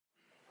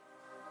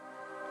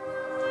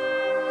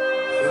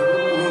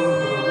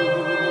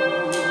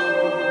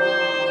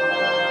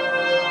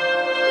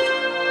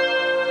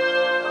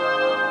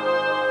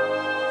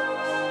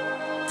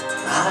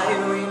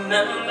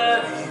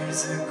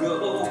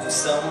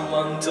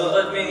Someone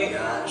told me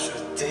I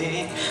should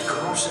take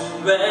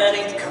caution when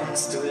it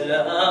comes to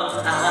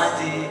love. I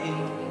did.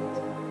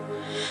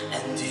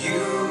 And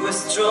you were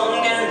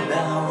strong and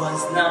that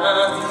was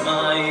not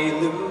my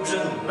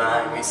illusion,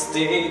 my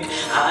mistake.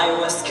 I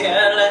was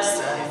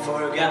careless, I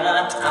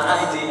forgot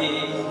I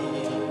did.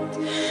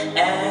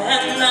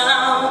 And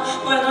now,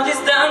 when all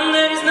is done,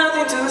 there is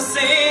nothing to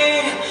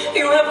say.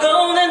 You have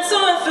gone and so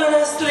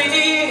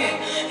effortlessly.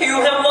 You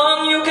have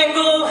won, you can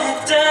go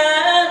and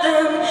tell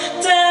them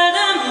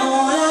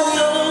all I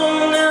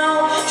know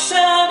now.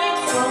 Shout it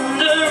from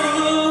the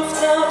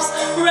rooftops,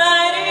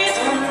 write it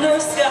on the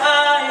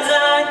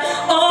skyline.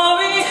 All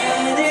we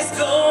had is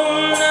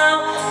gone now.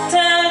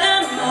 Tell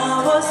them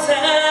I was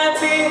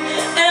happy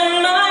and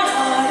my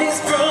heart is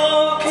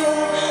broken.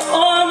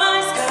 All my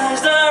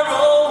skies are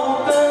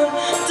open.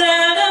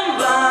 Tell them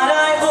what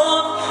I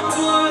hope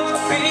would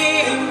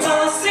be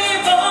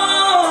impossible.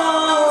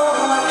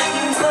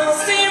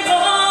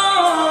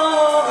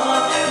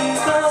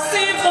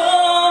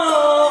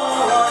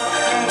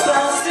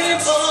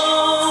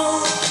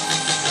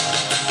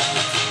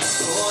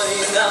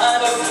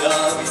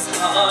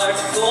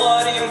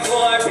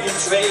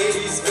 Betrayed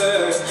his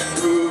birth,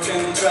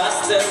 broken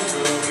trust and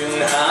broken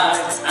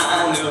hearts. I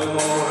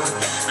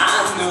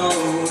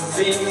know,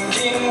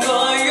 thinking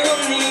all you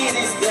need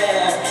is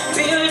there,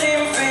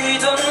 building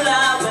faith on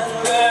love and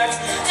works,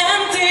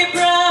 empty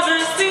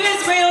promises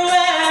will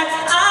wear.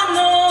 I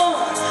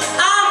know,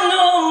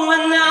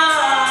 and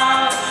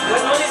now,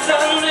 when all is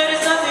done, there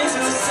is nothing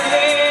to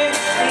say.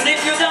 And if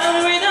you're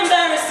done with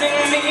embarrassing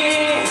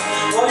me,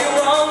 or you're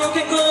wrong, you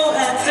can go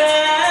and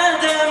tell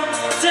them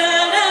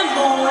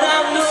all I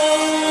know.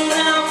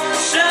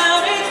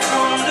 Shout it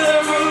from the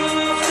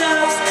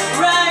rooftops,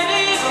 write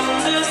it on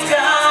the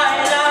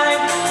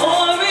skyline.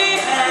 All we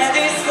had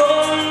is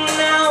gone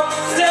now.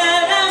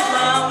 Tell them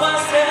I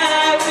was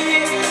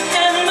happy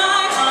and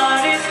my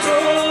heart is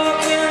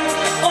broken.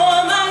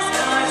 All my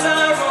skies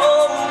are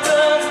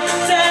open.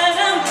 Tell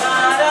them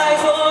what I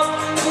hope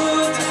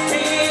would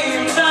be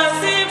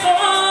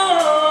impossible.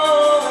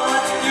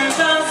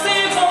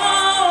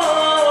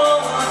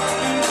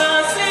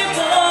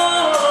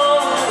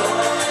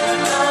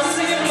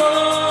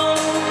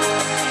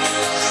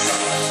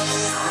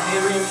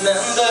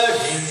 Remember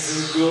years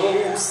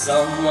ago,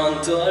 someone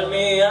told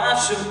me I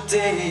should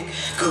take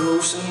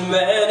caution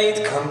when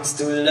it comes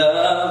to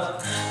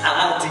love.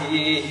 I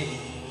did.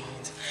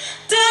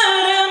 Tell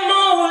them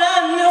all I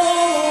know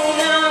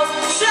now.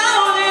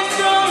 Shout